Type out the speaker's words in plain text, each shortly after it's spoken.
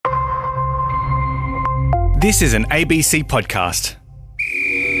This is an ABC podcast.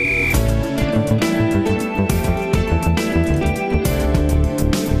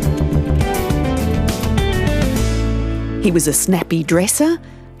 He was a snappy dresser,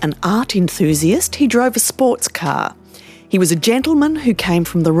 an art enthusiast. He drove a sports car. He was a gentleman who came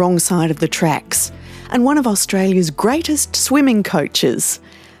from the wrong side of the tracks, and one of Australia's greatest swimming coaches.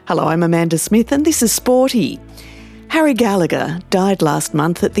 Hello, I'm Amanda Smith and this is Sporty. Harry Gallagher died last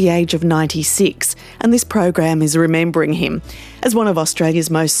month at the age of 96, and this program is remembering him as one of Australia's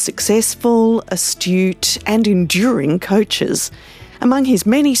most successful, astute and enduring coaches. Among his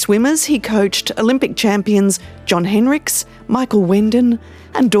many swimmers, he coached Olympic champions John Hendricks, Michael Wendon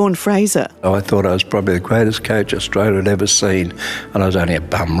and Dawn Fraser. I thought I was probably the greatest coach Australia had ever seen, and I was only a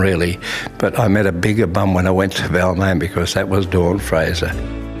bum really, but I met a bigger bum when I went to Balmain because that was Dawn Fraser.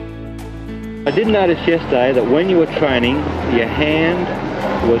 I did notice yesterday that when you were training, your hand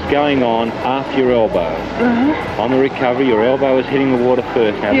was going on after your elbow. On the recovery, your elbow was hitting the water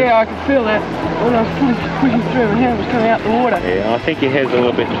first. Yeah, I could feel that when I was pushing through, my hand was coming out the water. Yeah, I think your head's a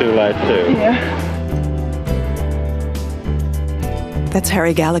little bit too low too. Yeah. That's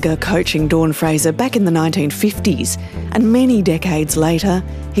Harry Gallagher coaching Dawn Fraser back in the 1950s, and many decades later,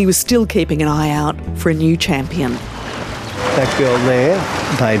 he was still keeping an eye out for a new champion. That girl there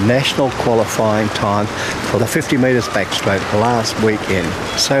made national qualifying time for the 50 metres backstroke last weekend.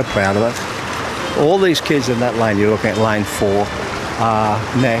 So proud of it. All these kids in that lane, you're looking at lane 4, are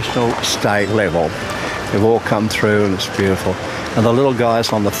national state level. They've all come through and it's beautiful. And the little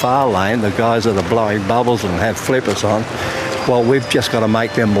guys on the far lane, the guys that are blowing bubbles and have flippers on, well, we've just got to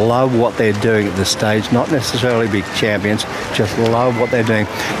make them love what they're doing at this stage, not necessarily be champions, just love what they're doing.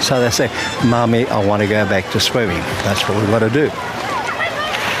 So they say, Mummy, I want to go back to swimming. That's what we've got to do.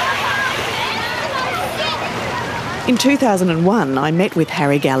 In 2001, I met with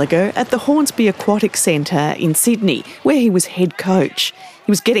Harry Gallagher at the Hornsby Aquatic Centre in Sydney, where he was head coach.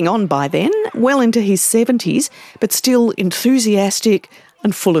 He was getting on by then, well into his 70s, but still enthusiastic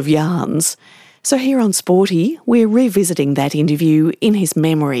and full of yarns. So here on Sporty, we're revisiting that interview in his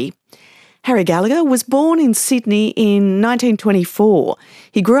memory. Harry Gallagher was born in Sydney in 1924.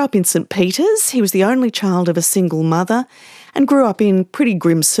 He grew up in St Peters. He was the only child of a single mother and grew up in pretty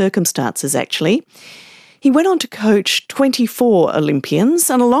grim circumstances, actually. He went on to coach 24 Olympians,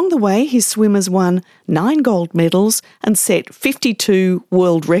 and along the way his swimmers won 9 gold medals and set 52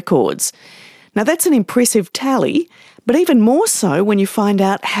 world records. Now that's an impressive tally, but even more so when you find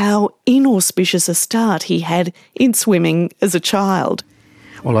out how inauspicious a start he had in swimming as a child.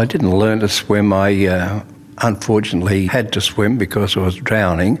 Well, I didn't learn to swim. I unfortunately had to swim because I was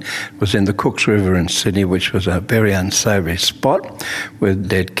drowning. It was in the Cooks River in Sydney, which was a very unsavoury spot with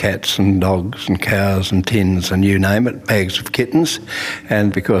dead cats and dogs and cows and tins and you name it, bags of kittens.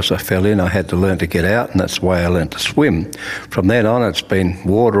 And because I fell in, I had to learn to get out, and that's the way I learned to swim. From then on, it's been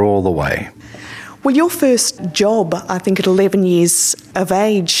water all the way. Well, your first job, I think at 11 years of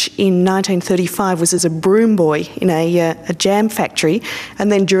age in 1935, was as a broom boy in a jam factory,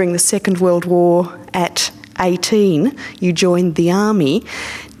 and then during the Second World War at 18, you joined the army.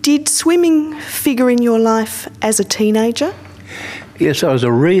 Did swimming figure in your life as a teenager? Yes, I was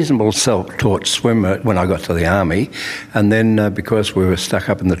a reasonable self-taught swimmer when I got to the army, and then because we were stuck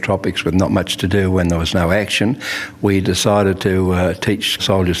up in the tropics with not much to do when there was no action, we decided to teach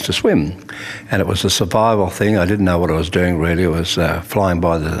soldiers to swim. And it was a survival thing. I didn't know what I was doing really. It was flying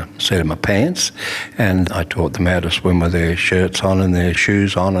by the seat of my pants, and I taught them how to swim with their shirts on and their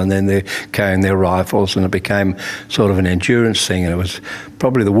shoes on, and then they're carrying their rifles, and it became sort of an endurance thing. And it was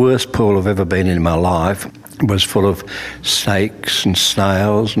probably the worst pool I've ever been in my life. It was full of snakes and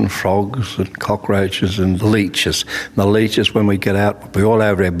snails and frogs and cockroaches and leeches. And the leeches, when we get out, would be all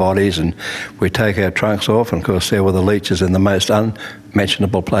over our bodies, and we take our trunks off, and of course there were the leeches in the most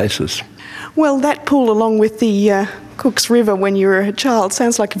unmentionable places. Well, that pool along with the Cooks River when you were a child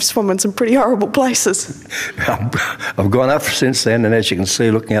sounds like you've swum in some pretty horrible places. I've gone up since then, and as you can see,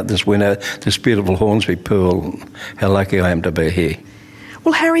 looking out this window, this beautiful Hornsby pool, how lucky I am to be here.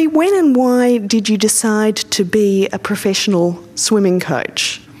 Well, Harry, when and why did you decide to be a professional swimming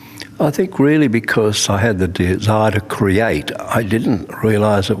coach? I think really because I had the desire to create. I didn't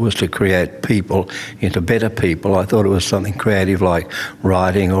realise it was to create people into better people. I thought it was something creative like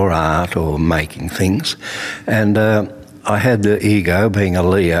writing or art or making things. And I had the ego, being a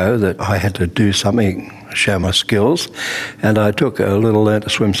Leo, that I had to do something, show my skills. And I took a little learn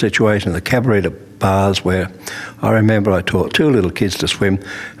to swim situation at the Cabaret Bars where I remember I taught 2 little kids to swim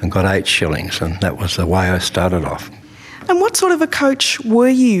and got 8 shillings, and that was the way I started off. And what sort of a coach were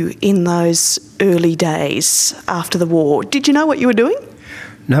you in those early days after the war? Did you know what you were doing?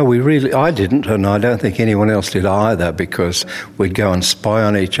 No, I didn't, and I don't think anyone else did either, because we'd go and spy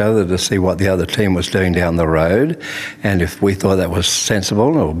on each other to see what the other team was doing down the road, and if we thought that was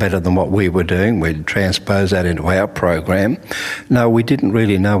sensible or better than what we were doing, we'd transpose that into our program. No, we didn't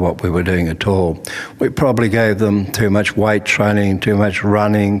really know what we were doing at all. We probably gave them too much weight training, too much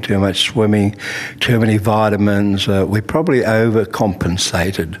running, too much swimming, too many vitamins. We probably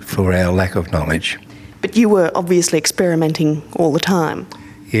overcompensated for our lack of knowledge. But you were obviously experimenting all the time.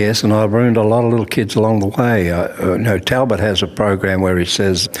 Yes, and I've ruined a lot of little kids along the way. Talbot has a program where he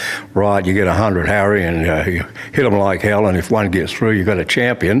says, right, you get 100, Harry, and you hit them like hell, and if one gets through, you've got a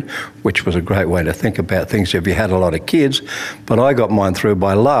champion, which was a great way to think about things if you had a lot of kids. But I got mine through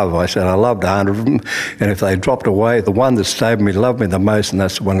by love. I said I loved 100 of them, and if they dropped away, the one that stayed with me loved me the most, and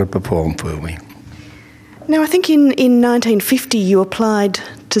that's the one that performed for me. Now, I think in 1950 you applied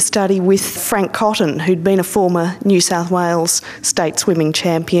to study with Frank Cotton, who'd been a former New South Wales state swimming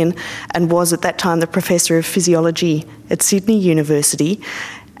champion and was at that time the Professor of Physiology at Sydney University.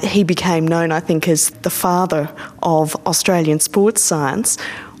 He became known, I think, as the father of Australian sports science.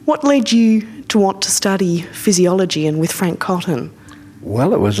 What led you to want to study physiology and with Frank Cotton?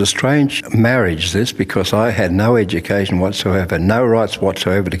 Well, it was a strange marriage, this, because I had no education whatsoever, no rights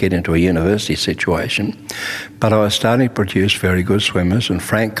whatsoever to get into a university situation. But I was starting to produce very good swimmers, and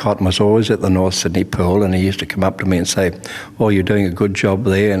Frank Cotton was always at the North Sydney pool, and he used to come up to me and say, oh, you're doing a good job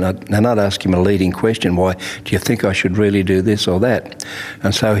there. And I'd ask him a leading question, why, do you think I should really do this or that?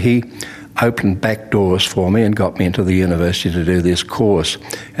 And so he opened back doors for me and got me into the university to do this course.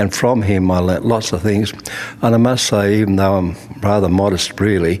 And from him I learnt lots of things. And I must say, even though I'm rather modest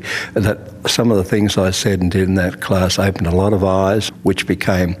really, that some of the things I said and did in that class opened a lot of eyes, which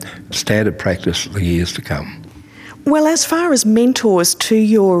became standard practice for years to come. Well, as far as mentors to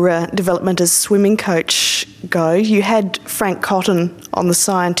your development as swimming coach go, you had Frank Cotton on the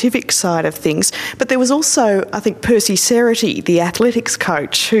scientific side of things, but there was also, I think, Percy Cerity, the athletics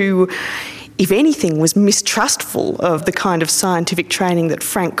coach, who, if anything, was mistrustful of the kind of scientific training that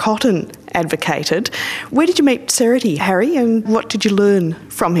Frank Cotton advocated. Where did you meet Cerity, Harry, and what did you learn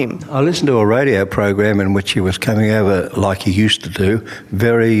from him? I listened to a radio program in which he was coming over like he used to do,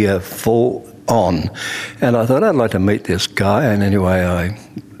 very full on, and I thought I'd like to meet this guy. And anyway, I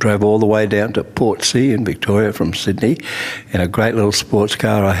drove all the way down to Portsea in Victoria from Sydney in a great little sports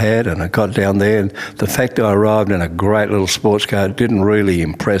car I had, and I got down there, and the fact that I arrived in a great little sports car didn't really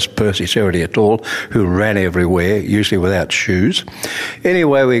impress Percy Cerity at all, who ran everywhere, usually without shoes.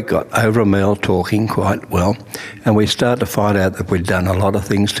 Anyway, we got over a meal talking quite well, and we started to find out that we'd done a lot of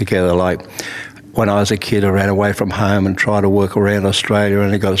things together, like when I was a kid, I ran away from home and tried to work around Australia,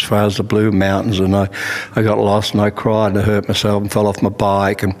 and I got as far as the Blue Mountains, and I got lost and I cried and I hurt myself and fell off my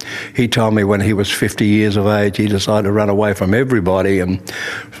bike. And he told me when he was 50 years of age, he decided to run away from everybody and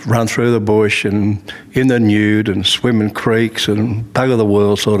run through the bush and in the nude and swim in creeks and bugger the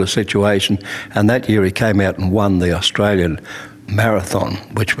world sort of situation. And that year he came out and won the Australian marathon,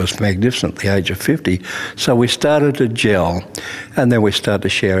 which was magnificent at the age of 50. So we started to gel, and then we started to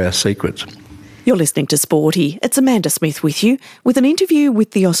share our secrets. You're listening to Sporty. It's Amanda Smith with you, with an interview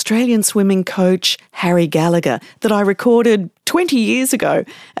with the Australian swimming coach Harry Gallagher that I recorded 20 years ago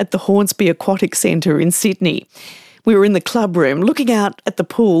at the Hornsby Aquatic Centre in Sydney. We were in the club room looking out at the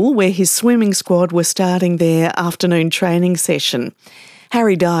pool where his swimming squad were starting their afternoon training session.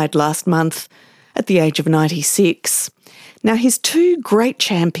 Harry died last month at the age of 96. Now, his two great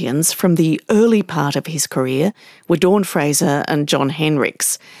champions from the early part of his career were Dawn Fraser and John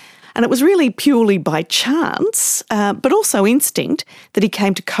Henricks. And it was really purely by chance, but also instinct, that he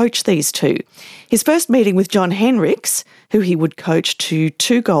came to coach these two. His first meeting with John Henricks, who he would coach to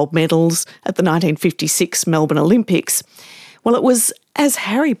 2 gold medals at the 1956 Melbourne Olympics, well, it was, as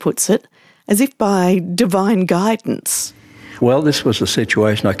Harry puts it, as if by divine guidance. Well, this was a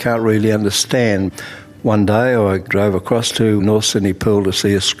situation I can't really understand. One day I drove across to North Sydney Pool to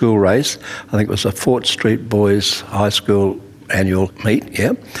see a school race. I think it was a Fort Street Boys High School annual meet,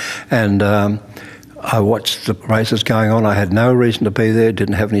 and I watched the races going on. I had no reason to be there,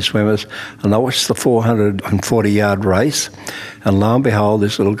 didn't have any swimmers, and I watched the 440-yard race, and lo and behold,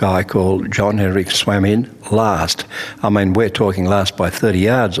 this little guy called John Henricks swam in last. I mean, we're talking last by 30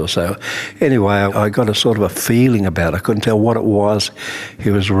 yards or so. Anyway, I got a sort of a feeling about it. I couldn't tell what it was. He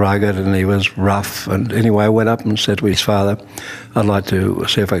was rugged and he was rough, and anyway, I went up and said to his father, I'd like to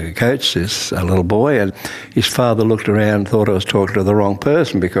see if I could coach this little boy. And his father looked around and thought I was talking to the wrong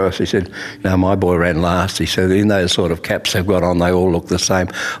person, because he said, no, my boy ran last. He said, in those sort of caps they've got on, they all look the same.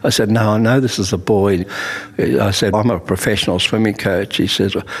 I said, no, I know this is a boy. I said, I'm a professional swimming coach. He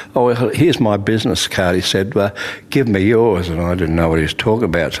says, oh, well, here's my business card. He said, give me yours. And I didn't know what he was talking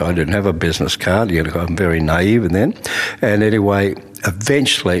about, so I didn't have a business card. I'm very naive then. And anyway,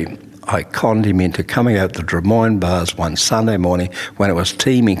 eventually I conned him into coming out to Drummoyne Bars one Sunday morning when it was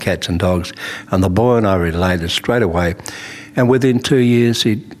teeming cats and dogs, and the boy and I related straight away. And within 2 years,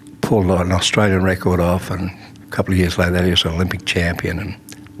 he pulled an Australian record off, and a couple of years later, he was an Olympic champion and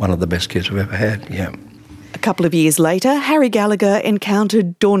one of the best kids I've ever had, yeah. A couple of years later, Harry Gallagher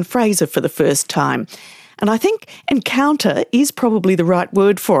encountered Dawn Fraser for the first time. And I think encounter is probably the right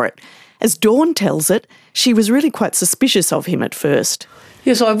word for it. As Dawn tells it, she was really quite suspicious of him at first.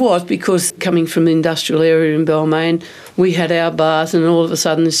 Yes, I was, because coming from the industrial area in Balmain, we had our bars, and all of a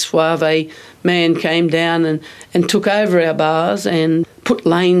sudden this suave man came down and took over our bars and put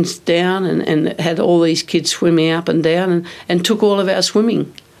lanes down and had all these kids swimming up and down and took all of our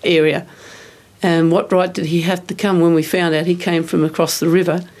swimming area. And what right did he have to come when we found out he came from across the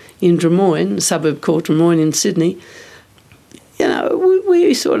river in Drummoyne, a suburb called Drummoyne in Sydney? You know,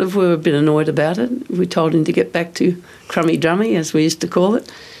 we sort of were a bit annoyed about it. We told him to get back to Crummy Drummy, as we used to call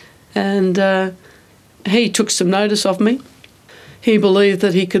it. And he took some notice of me. He believed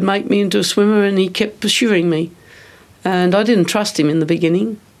that he could make me into a swimmer, and he kept pursuing me. And I didn't trust him in the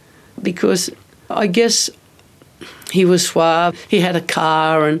beginning because I guess he was suave. He had a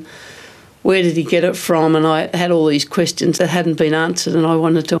car, and where did he get it from? And I had all these questions that hadn't been answered, and I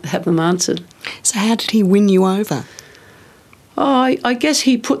wanted to have them answered. So how did he win you over? Oh, I guess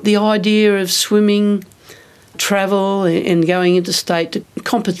he put the idea of swimming, travel and going interstate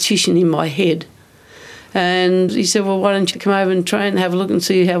competition in my head. And he said, well, why don't you come over and train, have a look and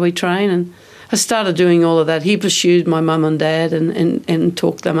see how we train? And I started doing all of that. He pursued my mum and dad and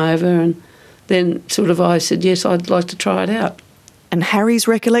talked them over. And then sort of I said, yes, I'd like to try it out. And Harry's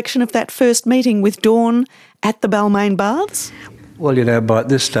recollection of that first meeting with Dawn at the Balmain Baths? Well, you know, by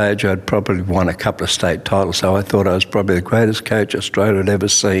this stage I'd probably won a couple of state titles, so I thought I was probably the greatest coach Australia had ever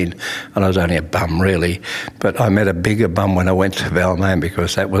seen, and I was only a bum really. But I met a bigger bum when I went to Balmain,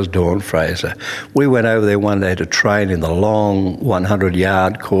 because that was Dawn Fraser. We went over there one day to train in the long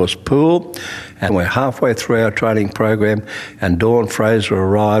 100-yard course pool, and we're halfway through our training program, and Dawn Fraser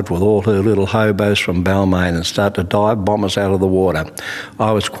arrived with all her little hobos from Balmain and started to dive bomb us out of the water.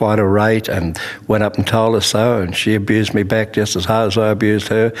 I was quite irate and went up and told her so, and she abused me back just as hard as I abused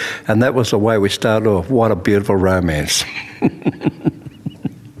her, and that was the way we started off. What a beautiful romance.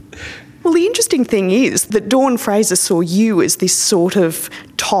 Well, the interesting thing is that Dawn Fraser saw you as this sort of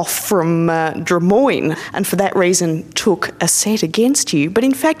toff from Drummoyne, and for that reason took a set against you. But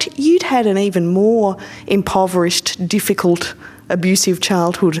in fact, you'd had an even more impoverished, difficult, abusive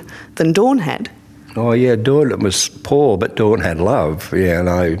childhood than Dawn had. Oh, yeah, Dawn was poor, but Dawn had love, yeah, and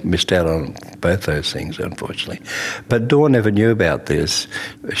I missed out on both those things, unfortunately. But Dawn never knew about this.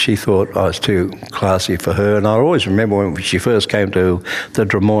 She thought I was too classy for her, and I always remember when she first came to the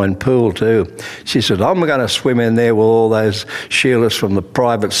Drummoyne pool too. She said, I'm going to swim in there with all those Sheilas from the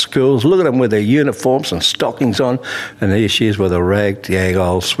private schools. Look at them with their uniforms and stockings on, and here she is with a rag-tag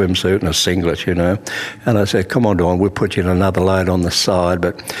old swimsuit and a singlet, you know. And I said, come on, Dawn, we'll put you in another load on the side.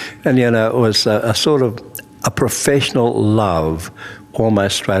 And you know, it was a sort of a professional love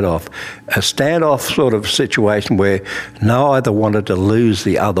almost straight off. A standoff sort of situation where neither wanted to lose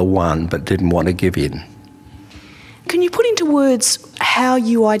the other one but didn't want to give in. Can you put into words how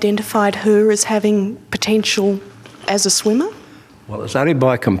you identified her as having potential as a swimmer? Well, it's only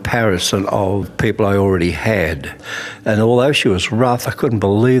by comparison of people I already had. And although she was rough, I couldn't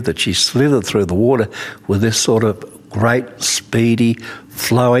believe that she slithered through the water with this sort of great, speedy,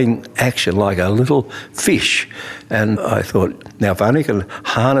 flowing action like a little fish. And I thought, now if I only can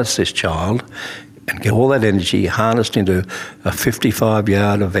harness this child and get all that energy harnessed into a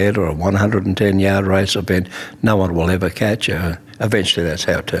 55-yard event or a 110-yard race event, no one will ever catch her. Eventually that's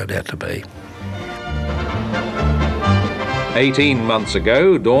how it turned out to be. 18 months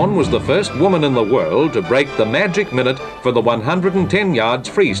ago, Dawn was the first woman in the world to break the magic minute for the 110 yards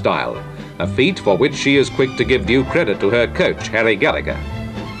freestyle, a feat for which she is quick to give due credit to her coach, Harry Gallagher.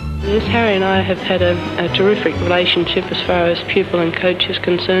 Yes, Harry and I have had a terrific relationship as far as pupil and coach is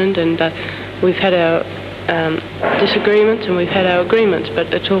concerned, and we've had our disagreements and we've had our agreements,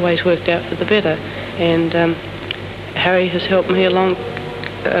 but it's always worked out for the better. And Harry has helped me along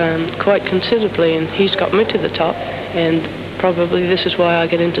quite considerably, and he's got me to the top, and probably this is why I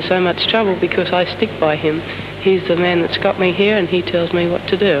get into so much trouble, because I stick by him. He's the man that's got me here, and he tells me what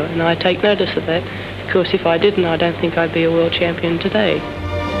to do, and I take notice of that, because if I didn't, I don't think I'd be a world champion today.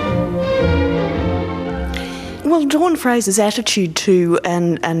 Well, Dawn Fraser's attitude to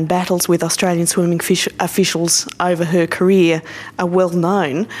and battles with Australian swimming officials over her career are well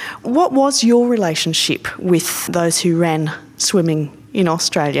known. What was your relationship with those who ran swimming in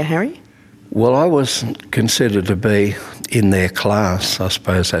Australia, Harry? Well, I was considered to be in their class, I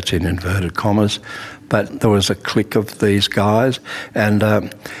suppose that's in inverted commas, but there was a clique of these guys,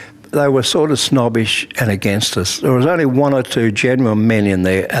 and they were sort of snobbish and against us. There was only one or two genuine men in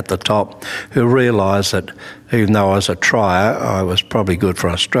there at the top who realised that even though I was a trier, I was probably good for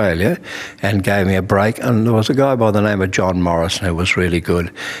Australia, and gave me a break. And there was a guy by the name of John Morrison who was really good,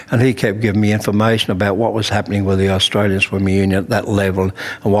 and he kept giving me information about what was happening with the Australian Swimming Union at that level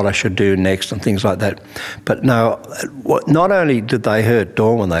and what I should do next and things like that. But no, not only did they hurt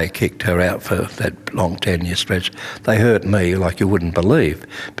Dawn when they kicked her out for that long 10-year stretch, they hurt me like you wouldn't believe,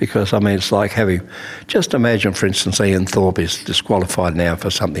 because, I mean, it's like having, just imagine, for instance, Ian Thorpe is disqualified now for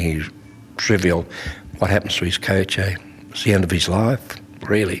something trivial. What happens to his coach, eh? It's the end of his life,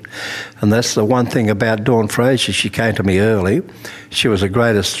 really. And that's the one thing about Dawn Fraser. She came to me early. She was the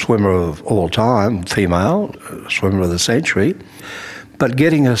greatest swimmer of all time, female, swimmer of the century. But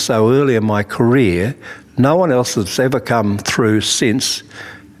getting her so early in my career, no one else that's ever come through since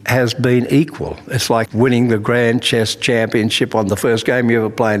has been equal. It's like winning the Grand Chess Championship on the first game you ever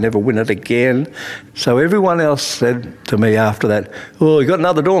play and never win it again. So everyone else said to me after that, "Oh, you got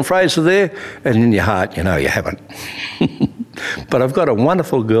another Dawn Fraser there?" And in your heart, you know you haven't. But I've got a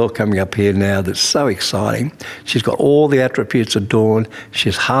wonderful girl coming up here now that's so exciting. She's got all the attributes of Dawn.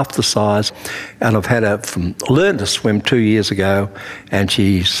 She's half the size, and I've had her learn to swim 2 years ago, and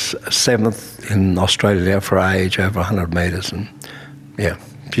she's 7th in Australia now for her age, over 100 metres, and yeah.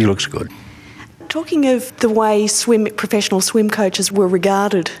 She looks good. Talking of the way professional swim coaches were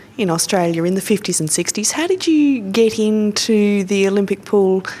regarded in Australia in the 50s and 60s, how did you get into the Olympic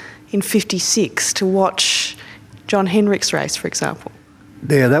pool in 56 to watch John Henricks race, for example?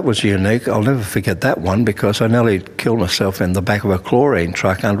 Yeah, that was unique. I'll never forget that one, because I nearly killed myself in the back of a chlorine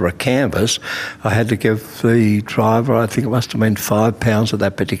truck under a canvas. I had to give the driver, I think it must have been £5 at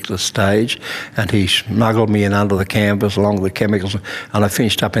that particular stage, and he smuggled me in under the canvas along with the chemicals, and I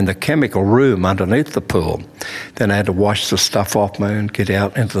finished up in the chemical room underneath the pool. Then I had to wash the stuff off me and get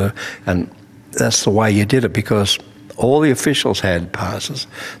out and that's the way you did it, because all the officials had passes.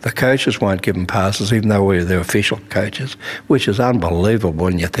 The coaches weren't given passes, even though we were their official coaches, which is unbelievable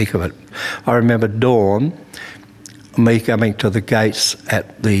when you think of it. I remember Dawn, me coming to the gates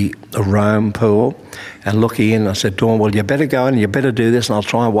at the Rome pool and looking in, I said, "Dawn, well, you better go in, you better do this, and I'll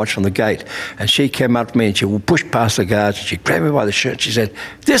try and watch from the gate." And she came up to me and she pushed past the guards and she grabbed me by the shirt. She said,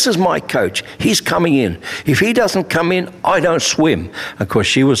 "This is my coach. He's coming in. If he doesn't come in, I don't swim." Of course,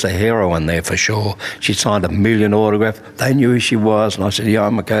 she was a heroine there for sure. She signed 1 million autographs. They knew who she was, and I said, "Yeah,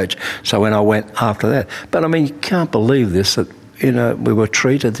 I'm a coach." So when I went after that. But I mean, you can't believe this, that, you know, we were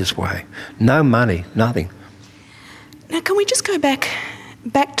treated this way. No money, nothing. Now, can we just go back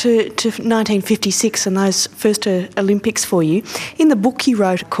to 1956 and those first Olympics for you? In the book you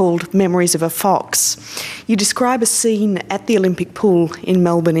wrote called Memories of a Fox, you describe a scene at the Olympic pool in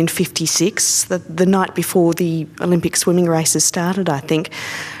Melbourne in 56, the night before the Olympic swimming races started, I think,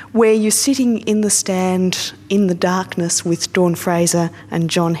 where you're sitting in the stand in the darkness with Dawn Fraser and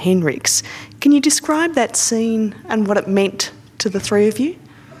John Henricks. Can you describe that scene and what it meant to the three of you?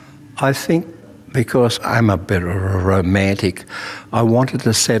 I think because I'm a bit of a romantic, I wanted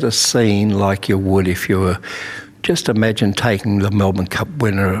to set a scene like you would if you were, just imagine taking the Melbourne Cup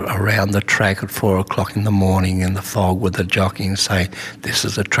winner around the track at 4 o'clock in the morning in the fog with the jockey and saying, "This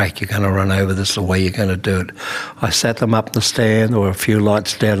is the track you're going to run over, this is the way you're going to do it." I sat them up the stand. There were a few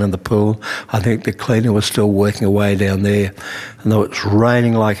lights down in the pool. I think the cleaner was still working away down there. And though it was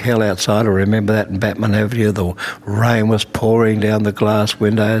raining like hell outside, I remember that in Batman Avenue, the rain was pouring down the glass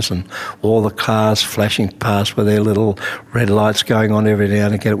windows and all the cars flashing past with their little red lights going on every now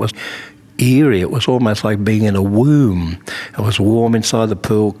and again. It was eerie. It was almost like being in a womb. It was warm inside the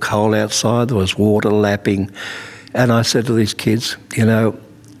pool, cold outside, there was water lapping. And I said to these kids, you know,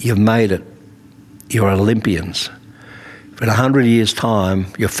 you've made it. You're Olympians. In 100 years' time,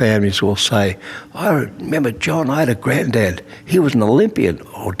 your families will say, "I remember John, I had a granddad, he was an Olympian."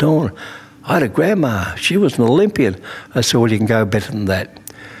 Or Dawn, "I had a grandma, she was an Olympian." I said, well, you can go better than that.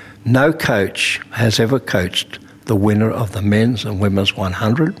 No coach has ever coached the winner of the men's and women's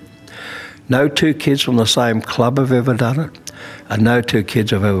 100. No two kids from the same club have ever done it, and no two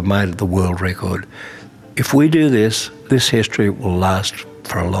kids have ever made it the world record. If we do this, this history will last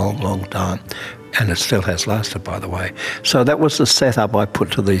for a long, long time, and it still has lasted, by the way. So that was the setup I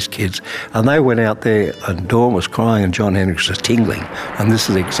put to these kids, and they went out there, and Dawn was crying and John Henricks was tingling, and this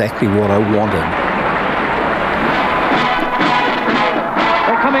is exactly what I wanted.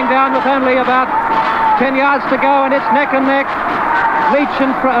 down with only about 10 yards to go, and it's neck and neck. Leach and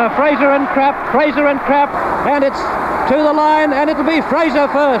Fraser and Krapp, and it's to the line, and it'll be Fraser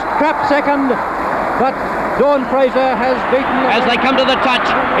first, Krapp second, but Dawn Fraser has beaten... As they come to the touch,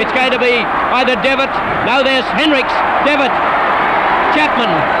 it's going to be either Devitt, no, there's Hendricks, Devitt,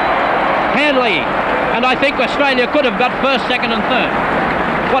 Chapman, Hanley, and I think Australia could have got first, second and third.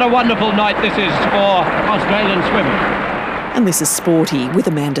 What a wonderful night this is for Australian swimming. And this is Sporty with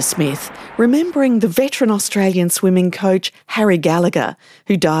Amanda Smith, remembering the veteran Australian swimming coach Harry Gallagher,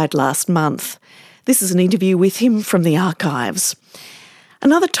 who died last month. This is an interview with him from the archives.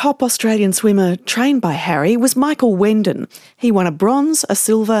 Another top Australian swimmer trained by Harry was Michael Wendon. He won a bronze, a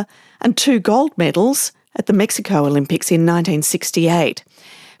silver and 2 gold medals at the Mexico Olympics in 1968.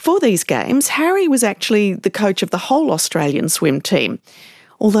 For these games, Harry was actually the coach of the whole Australian swim team,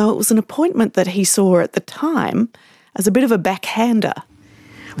 although it was an appointment that he saw at the time as a bit of a backhander.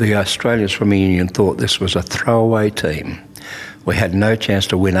 The Australian Swimming Union thought this was a throwaway team. We had no chance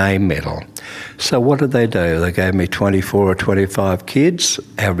to win a medal. So what did they do? They gave me 24 or 25 kids,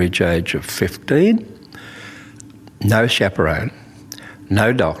 average age of 15, no chaperone,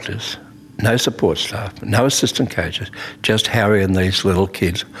 no doctors, no support staff, no assistant coaches, just Harry and these little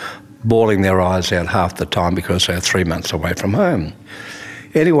kids bawling their eyes out half the time because they were 3 months away from home.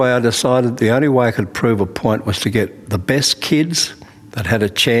 Anyway, I decided the only way I could prove a point was to get the best kids that had a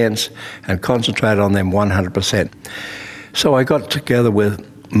chance and concentrate on them 100%. So I got together with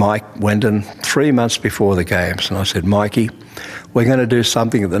Mike Wendon 3 months before the games, and I said, Mikey, we're going to do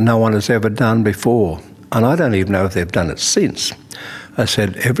something that no one has ever done before, and I don't even know if they've done it since. I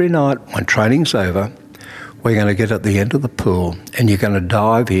said, every night when training's over, we're going to get at the end of the pool and you're going to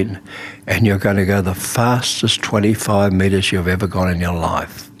dive in and you're going to go the fastest 25 metres you've ever gone in your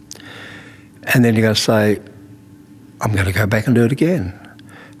life. And then you're going to say, I'm going to go back and do it again.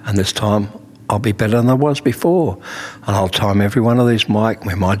 And this time I'll be better than I was before. And I'll time every one of these, Mike.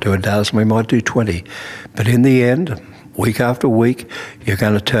 We might do a dozen, we might do 20. But in the end, week after week, you're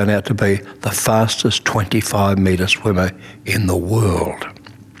going to turn out to be the fastest 25-metre swimmer in the world.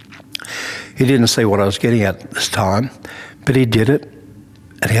 He didn't see what I was getting at this time, but he did it,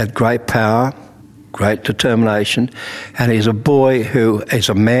 and he had great power, great determination, and he's a boy who is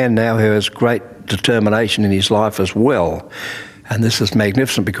a man now who has great determination in his life as well. And this is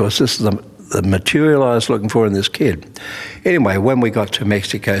magnificent because this is the material I was looking for in this kid. Anyway, when we got to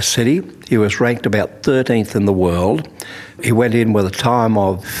Mexico City, he was ranked about 13th in the world. He went in with a time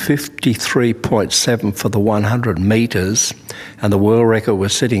of 53.7 for the 100 metres, and the world record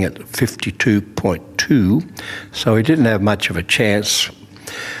was sitting at 52.2, so he didn't have much of a chance.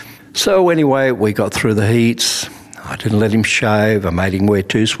 So anyway, we got through the heats. I didn't let him shave. I made him wear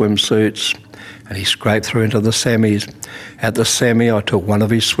 2 swimsuits, and he scraped through into the semis. At the semi, I took one of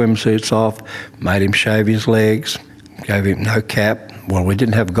his swimsuits off, made him shave his legs, gave him no cap. Well, we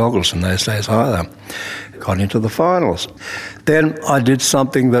didn't have goggles in those days either. Got into the finals. Then I did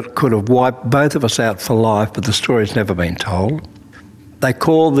something that could have wiped both of us out for life, but the story's never been told. They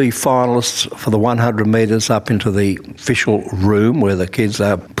called the finalists for the 100 metres up into the official room where the kids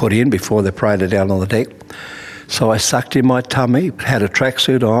are put in before they're paraded down on the deck. So I sucked in my tummy, had a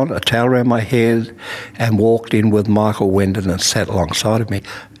tracksuit on, a towel around my head, and walked in with Michael Wendon and sat alongside of me.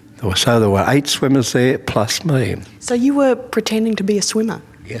 So there were 8 swimmers there, plus me. So you were pretending to be a swimmer?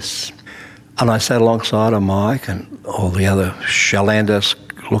 Yes. And I sat alongside of Mike, and all the other Shallanders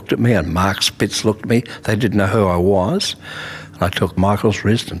looked at me, and Mark Spitz looked at me. They didn't know who I was. And I took Michael's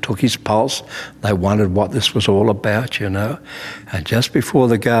wrist and took his pulse. They wondered what this was all about, you know. And just before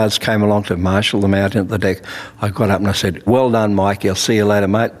the guards came along to marshal them out into the deck, I got up and I said, well done, Mike. I'll see you later,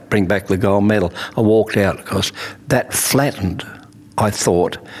 mate. Bring back the gold medal. I walked out because that flattened, I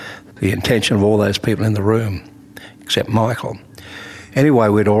thought, the intention of all those people in the room, except Michael. Anyway,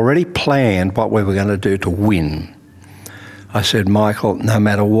 we'd already planned what we were going to do to win. I said, Michael, no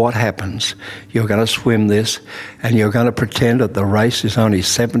matter what happens, you're going to swim this and you're going to pretend that the race is only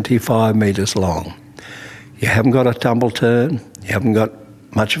 75 metres long. You haven't got a tumble turn, you haven't got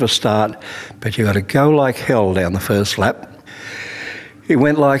much of a start, but you've got to go like hell down the first lap. He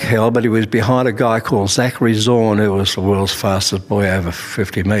went like hell, but he was behind a guy called Zachary Zorn, who was the world's fastest boy over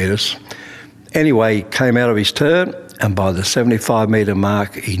 50 metres. Anyway, he came out of his turn, and by the 75-metre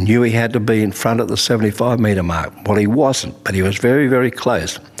mark, he knew he had to be in front of the 75-metre mark. Well, he wasn't, but he was very, very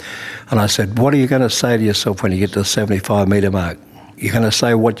close. And I said, what are you going to say to yourself when you get to the 75-metre mark? You're going to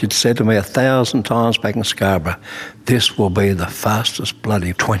say what you'd said to me 1,000 times back in Scarborough. This will be the fastest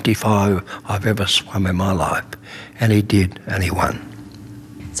bloody 25 I've ever swum in my life. And he did, and he won.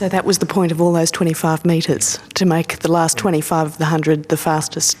 So that was the point of all those 25 metres, to make the last 25 of the 100 the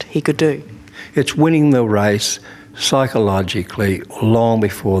fastest he could do. It's winning the race psychologically long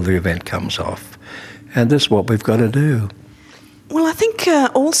before the event comes off. And this is what we've got to do. Well, I think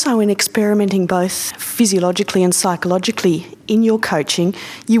also in experimenting both physiologically and psychologically in your coaching,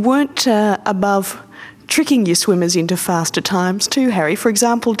 you weren't above tricking your swimmers into faster times too, Harry. For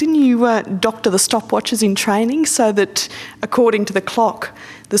example, didn't you doctor the stopwatches in training so that, according to the clock,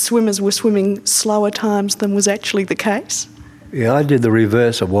 the swimmers were swimming slower times than was actually the case? Yeah, I did the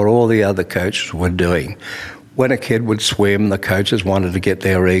reverse of what all the other coaches were doing. When a kid would swim, the coaches wanted to get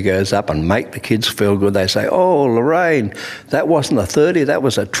their egos up and make the kids feel good. They say, "Oh, Lorraine, that wasn't a 30, that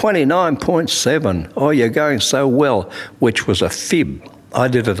was a 29.7. Oh, you're going so well," which was a fib. I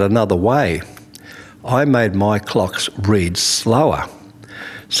did it another way. I made my clocks read slower.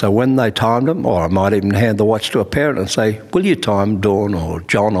 So when they timed them, or I might even hand the watch to a parent and say, "Will you time Dawn or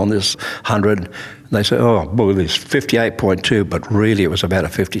John on this 100? And they say, "Oh, well, it's 58.2, but really it was about a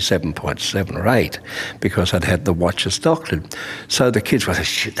 57.7 or 8 because I'd had the watches doctored." So the kids were saying,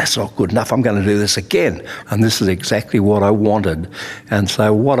 "Shit, that's not good enough. I'm going to do this again." And this is exactly what I wanted. And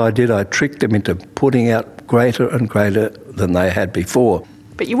so what I did, I tricked them into putting out greater and greater than they had before.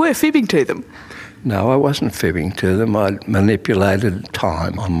 But you were fibbing to them. No, I wasn't fibbing to them. I manipulated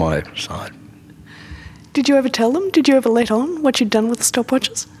time on my side. Did you ever tell them? Did you ever let on what you'd done with the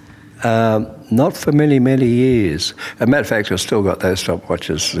stopwatches? Not for many, many years. As a matter of fact, I've still got those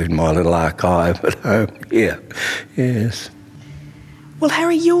stopwatches in my little archive at home. Yeah, yes. Well,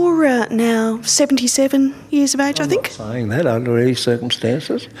 Harry, you're now 77 years of age, I think. I'm not saying that under any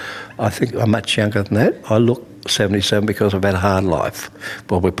circumstances. I think I'm much younger than that. I look 77 because I've had a hard life.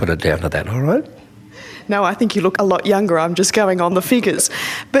 Well, we put it down to that, all right? No, I think you look a lot younger. I'm just going on the figures.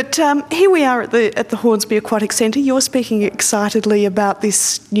 But here we are at the Hornsby Aquatic Centre. You're speaking excitedly about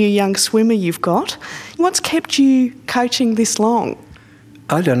this new young swimmer you've got. What's kept you coaching this long?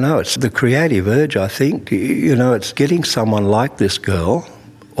 I don't know. It's the creative urge, I think. You know, it's getting someone like this girl,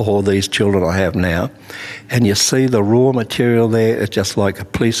 or these children I have now, and you see the raw material there. It's just like a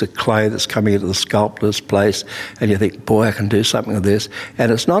piece of clay that's coming into the sculptor's place, and you think, boy, I can do something with this. And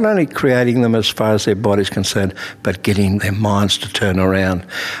it's not only creating them as far as their body's concerned, but getting their minds to turn around.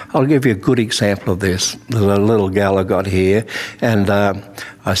 I'll give you a good example of this. There's a little gal I got here, and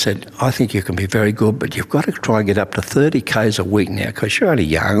I said, "I think you can be very good, but you've got to try and get up to 30 Ks a week now because you're only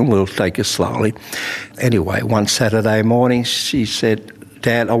young. We'll take you slowly." Anyway, one Saturday morning, she said,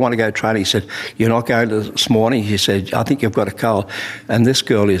 "Dad, I want to go training." He said, "You're not going to this morning?" He said, "I think you've got a cold." And this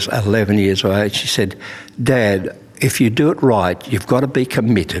girl is 11 years of age. She said, "Dad, if you do it right, you've got to be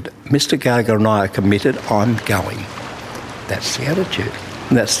committed. Mr. Gallagher and I are committed. I'm going." That's the attitude.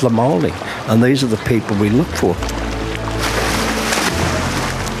 And that's the moulding. And these are the people we look for.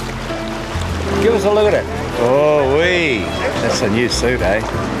 Give us a look at it. Oh, wee. That's a new suit, eh?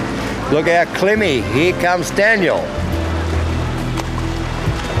 Look out, Clemmy. Here comes Daniel.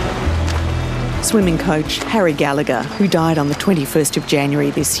 Swimming coach Harry Gallagher, who died on the 21st of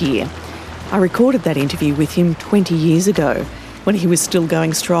January this year. I recorded that interview with him 20 years ago when he was still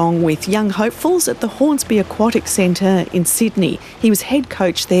going strong with young hopefuls at the Hornsby Aquatic Centre in Sydney. He was head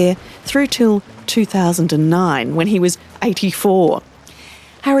coach there through till 2009 when he was 84.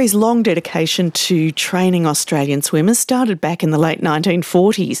 Harry's long dedication to training Australian swimmers started back in the late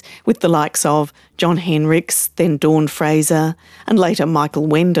 1940s with the likes of John Hendricks, then Dawn Fraser, and later Michael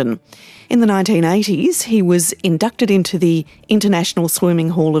Wendon. In the 1980s, he was inducted into the International Swimming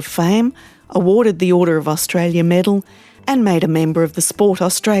Hall of Fame, awarded the Order of Australia Medal, and made a member of the Sport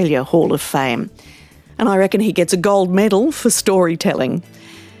Australia Hall of Fame. And I reckon he gets a gold medal for storytelling.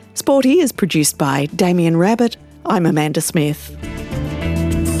 Sporty is produced by Damien Rabbit. I'm Amanda Smith.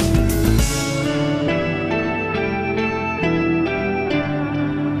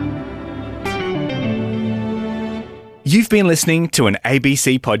 You've been listening to an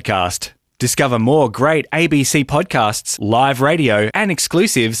ABC podcast. Discover more great ABC podcasts, live radio, and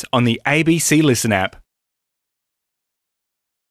exclusives on the ABC Listen app.